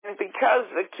because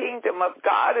the kingdom of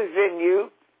God is in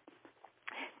you,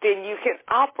 then you can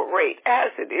operate as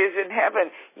it is in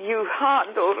heaven. You have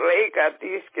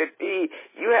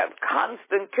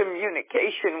constant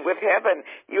communication with heaven.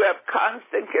 You have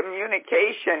constant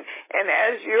communication. And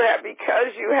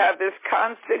because you have this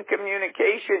constant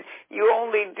communication, you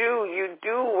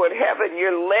do what heaven,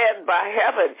 you're led by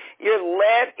heaven. You're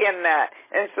led in that.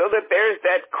 And so that there's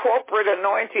that corporate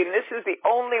anointing. This is the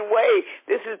only way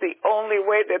that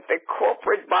the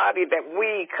corporate body, that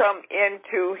we come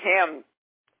into him,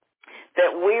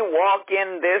 that we walk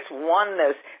in this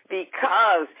oneness,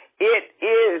 because it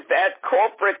is that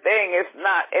corporate thing. It's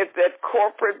that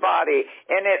corporate body.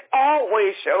 And it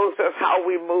always shows us how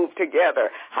we move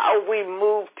together,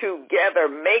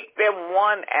 Make them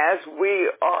one as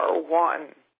we are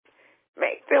one.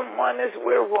 Make them one as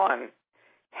we're one.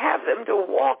 Have them to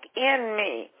walk in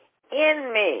me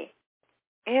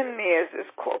as this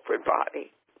corporate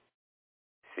body.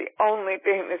 It's the only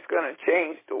thing that's going to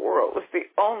change the world. It's the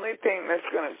only thing that's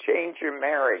going to change your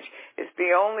marriage. It's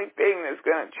the only thing that's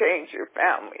going to change your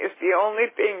family. It's the only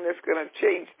thing that's going to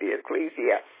change the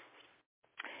ecclesia.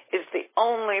 It's the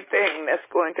only thing that's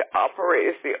going to operate.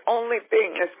 It's the only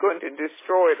thing that's going to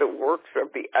destroy the works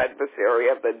of the adversary,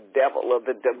 of the devil, of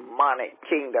the demonic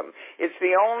kingdom. It's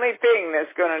the only thing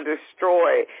that's going to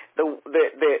destroy the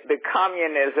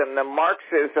communism, the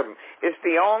Marxism. It's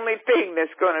the only thing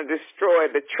that's going to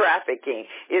destroy the trafficking.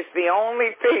 It's the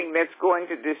only thing that's going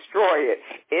to destroy it,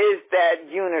 is that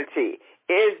unity.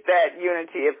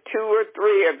 If two or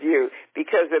three of you,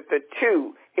 because if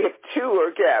two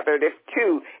are gathered, if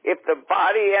the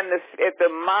body and if the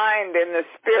mind and the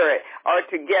spirit are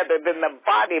together, then the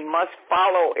body must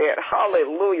follow it.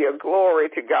 Hallelujah. Glory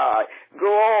to God.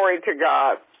 Glory to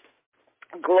God.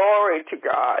 Glory to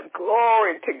God.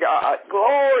 Glory to God.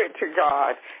 Glory to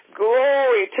God.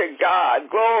 Glory to God.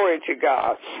 Glory to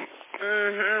God.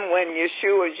 When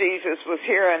Yeshua Jesus was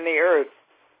here on the earth,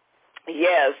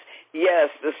 yes,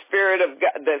 the Spirit of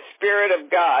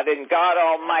God and God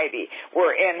Almighty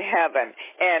were in heaven,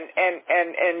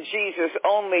 and Jesus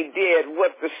only did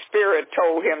what the Spirit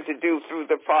told him to do through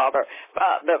the Father,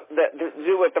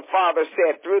 do what the Father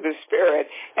said through the Spirit.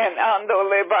 And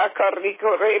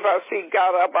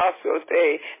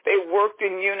they worked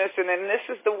in unison, and this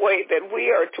is the way that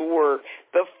we are to work.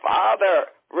 The Father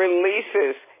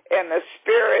releases, and the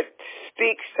Spirit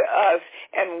speaks to us,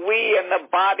 and we in the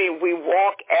body, we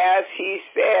walk as he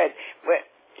said. But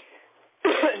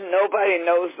nobody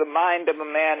knows the mind of a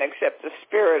man except the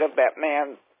spirit of that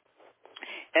man.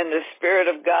 And the Spirit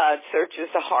of God searches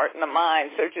the heart and the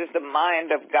mind, searches the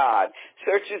mind of God,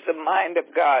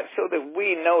 so that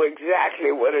we know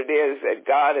exactly what it is that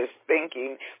God is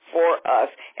thinking for us,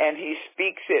 and he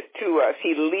speaks it to us.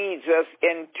 He leads us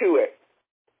into it.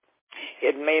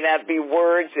 It may not be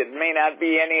words, it may not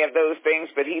be any of those things,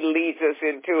 but he leads us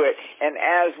into it. And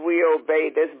as we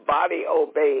obey, this body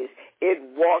obeys. It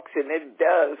walks and it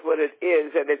does what it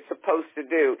is that it's supposed to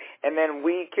do. And then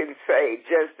we can say,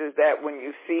 just as that, when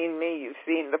you've seen me, you've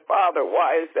seen the Father.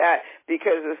 Why is that?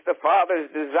 Because it's the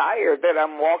Father's desire that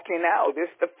I'm walking out.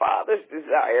 It's the Father's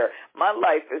desire. My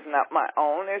life is not my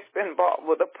own. It's been bought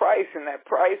with a price, and that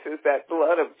price is that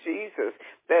blood of Jesus,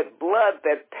 that blood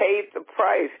that paid the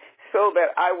price, so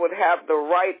that I would have the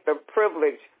right, the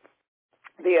privilege,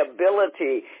 the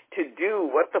ability to do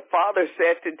what the Father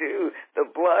said to do. The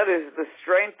blood is the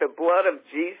strength. The blood of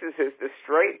Jesus is the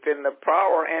strength and the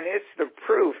power, and it's the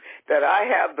proof that I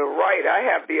have the right, I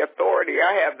have the authority,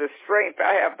 I have the strength,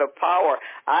 I have the power.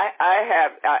 I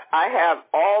have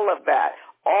all of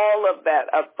that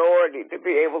authority to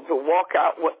be able to walk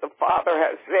out what the Father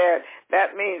has said.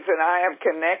 That means that I am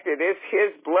connected. It's his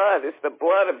blood. It's the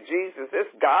blood of Jesus. It's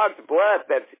God's blood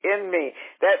that's in me.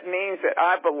 That means that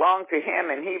I belong to him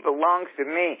and he belongs to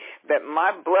me. That my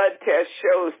blood test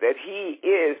shows that he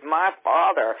is my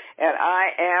Father and I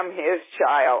am his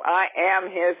child. I am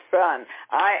his son.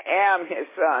 I am his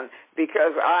son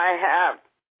because I have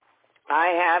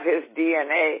his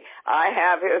DNA. I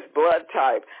have his blood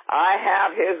type. I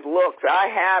have his looks. I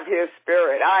have his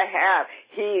spirit.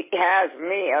 He has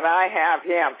me and I have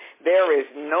him. There is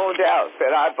no doubt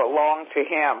that I belong to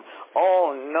him.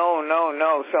 Oh, no.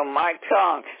 So my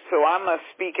tongue, so I must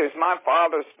speak as my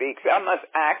Father speaks. I must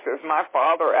act as my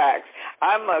Father acts.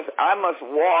 I must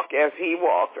walk as he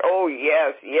walks. Oh,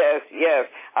 yes.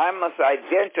 I must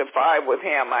identify with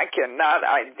him. I cannot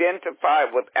identify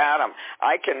with Adam.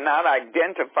 I cannot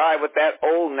identify with that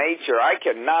old nature. I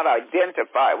cannot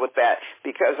identify with that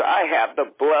because I have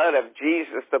the blood of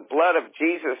Jesus. The blood of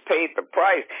Jesus paid the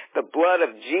price. The blood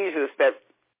of Jesus that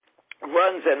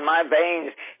runs in my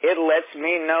veins, it lets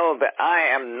me know that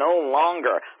I am no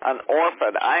longer an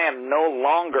orphan. I am no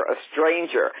longer a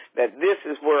stranger, that this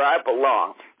is where I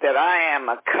belong, that I am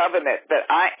a covenant, that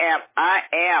I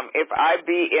am, if I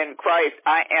be in Christ,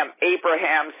 I am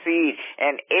Abraham's seed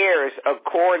and heirs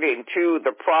according to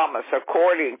the promise,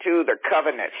 according to the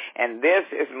covenant. And this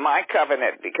is my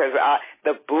covenant, because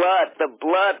the blood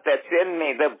that's in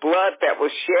me, the blood that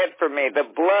was shed for me, the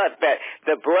blood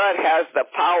has the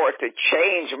power to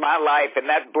change my life, and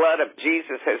that blood of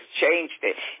Jesus has changed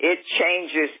it. It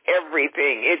changes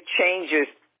everything. It changes.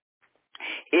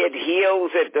 It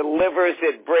heals, it delivers,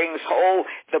 it brings whole.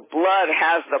 The blood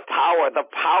has the power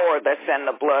that's in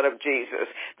the blood of Jesus.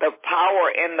 The power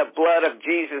in the blood of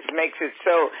Jesus makes it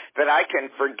so that I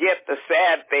can forget the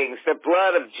sad things. The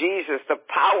blood of Jesus, the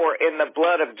power in the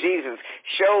blood of Jesus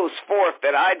shows forth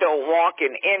that I don't walk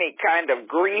in any kind of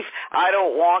grief. I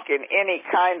don't walk in any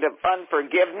kind of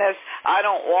unforgiveness. I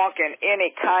don't walk in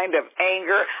any kind of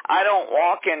anger. I don't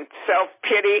walk in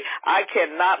self-pity. I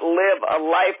cannot live a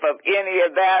life of any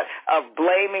of that, of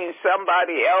blaming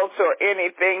somebody else or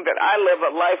anything, that I live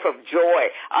a life of joy.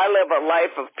 I live a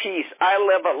life of peace. I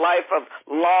live a life of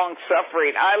long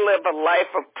suffering. I live a life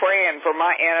of praying for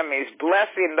my enemies,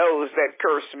 blessing those that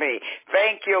curse me.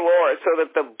 Thank you, Lord, so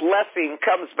that the blessing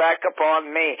comes back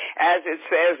upon me, as it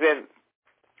says in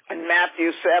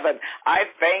Matthew 7, I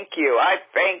thank you.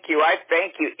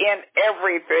 In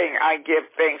everything I give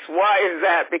thanks. Why is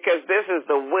that? Because this is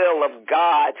the will of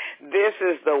God. This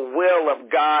is the will of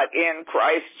God in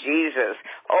Christ Jesus.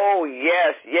 Oh,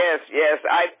 yes.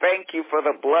 I thank you for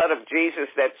the blood of Jesus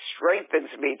that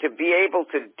strengthens me to be able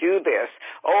to do this.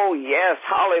 Oh, yes.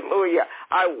 Hallelujah.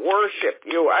 I worship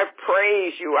you. I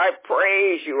praise you.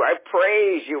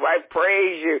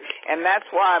 And that's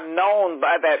why I'm known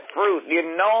by that fruit.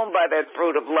 You're known by that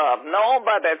fruit of love, known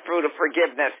by that fruit of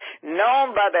forgiveness,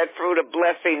 known by that fruit of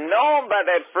blessing, known by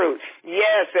that fruit.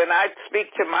 Yes, and I speak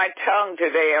to my tongue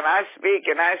today, and I speak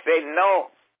and I say,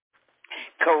 no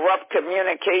corrupt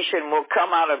communication will come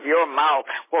out of your mouth,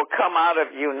 will come out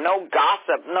of you. No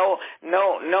gossip, no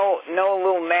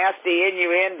little nasty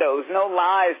innuendos, no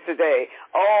lies today.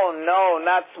 Oh, no,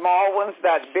 not small ones,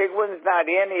 not big ones, not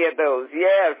any of those.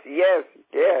 Yes.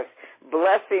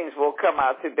 Blessings will come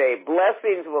out today.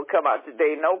 Blessings will come out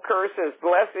today. No curses.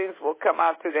 Blessings will come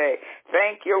out today.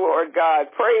 Thank you, Lord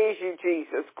God. Praise you,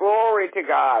 Jesus. Glory to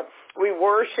God. We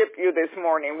worship you this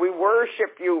morning. We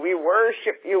worship you.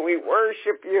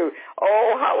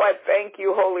 Oh, how I thank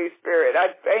you, Holy Spirit.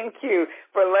 I thank you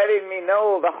for letting me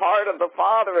know the heart of the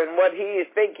Father and what he is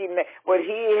thinking, what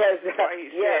he has.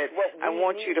 I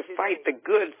want you to fight the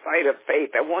good fight of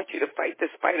faith. I want you to fight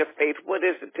this fight of faith. What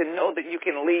is it? To know that you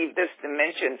can leave this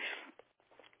dimension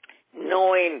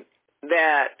knowing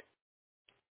that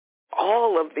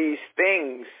all of these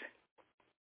things,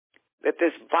 that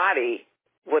this body,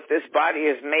 what this body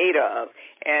is made of,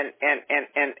 and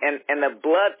the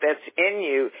blood that's in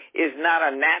you is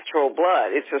not a natural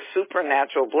blood. It's a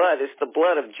supernatural blood. It's the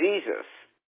blood of Jesus.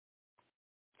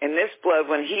 And this blood,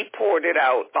 when he poured it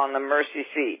out on the mercy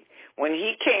seat, when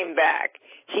he came back,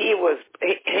 he was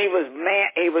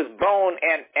bone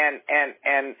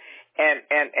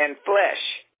and flesh.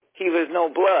 He was no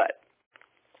blood.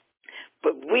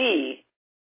 But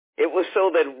it was so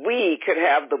that we could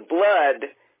have the blood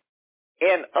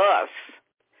in us,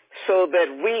 so that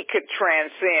we could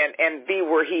transcend and be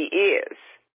where he is.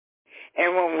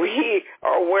 And when we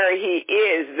are where he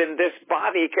is, then this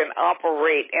body can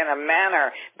operate in a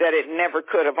manner that it never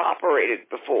could have operated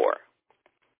before.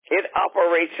 It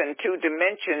operates in two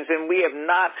dimensions, and we have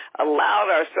not allowed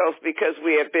ourselves, because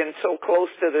we have been so close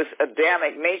to this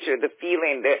Adamic nature, the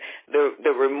feeling,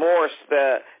 the remorse,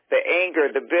 the anger,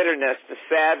 the bitterness, the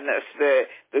sadness,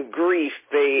 the grief,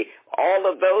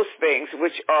 all of those things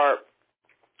which are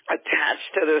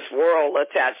attached to this world,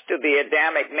 attached to the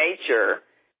Adamic nature,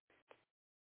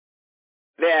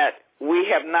 that we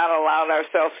have not allowed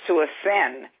ourselves to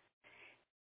ascend.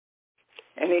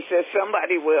 And he says,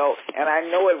 somebody will, and I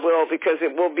know it will, because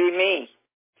it will be me.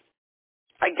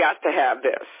 I got to have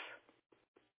this.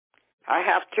 I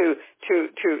have to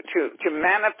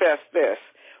manifest this.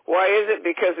 Why is it?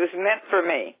 Because it's meant for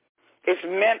me. It's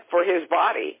meant for his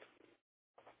body.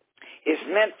 It's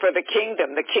meant for the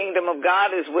kingdom. The kingdom of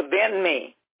God is within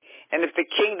me. And if the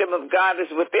kingdom of God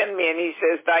is within me, and he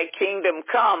says, thy kingdom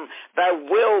come, thy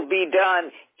will be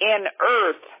done in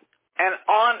earth and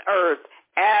on earth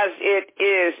as it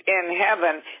is in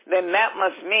heaven, then that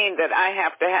must mean that I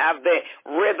have to have the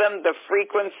rhythm, the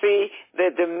frequency,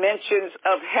 the dimensions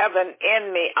of heaven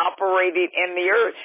in me operating in the earth.